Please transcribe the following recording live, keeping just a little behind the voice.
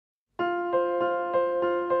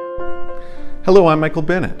Hello, I'm Michael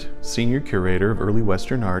Bennett, Senior Curator of Early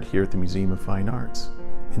Western Art here at the Museum of Fine Arts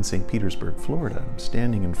in St. Petersburg, Florida. I'm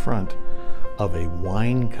standing in front of a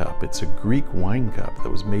wine cup. It's a Greek wine cup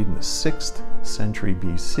that was made in the 6th century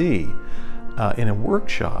BC in a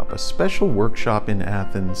workshop, a special workshop in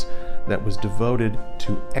Athens that was devoted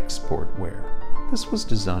to export ware. This was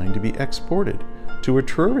designed to be exported to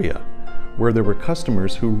Etruria, where there were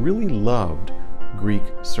customers who really loved Greek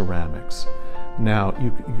ceramics. Now,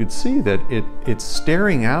 you could see that it's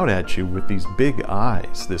staring out at you with these big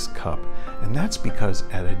eyes, this cup, and that's because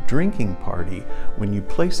at a drinking party, when you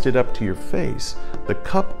placed it up to your face, the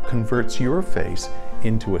cup converts your face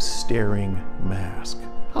into a staring mask.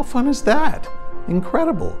 How fun is that?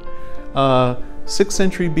 Incredible. 6th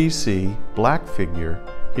century BC, black figure,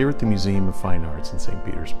 here at the Museum of Fine Arts in St.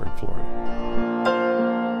 Petersburg, Florida.